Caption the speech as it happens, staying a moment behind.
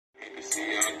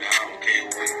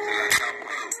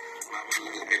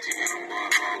you young boy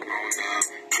all grown up.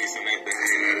 Chasing that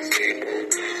thing, gotta stay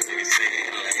focused. Nigga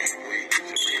saying language.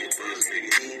 You should buzz,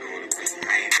 nigga. You know the way.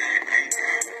 I ain't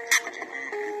that. What you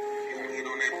want? You don't get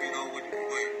on that beat or what? You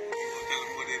gonna tell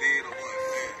him what it is or what?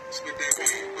 Yeah. Spit that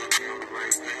beat, put me on the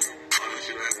right thing. All that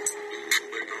shit I want to do is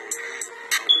wait on that.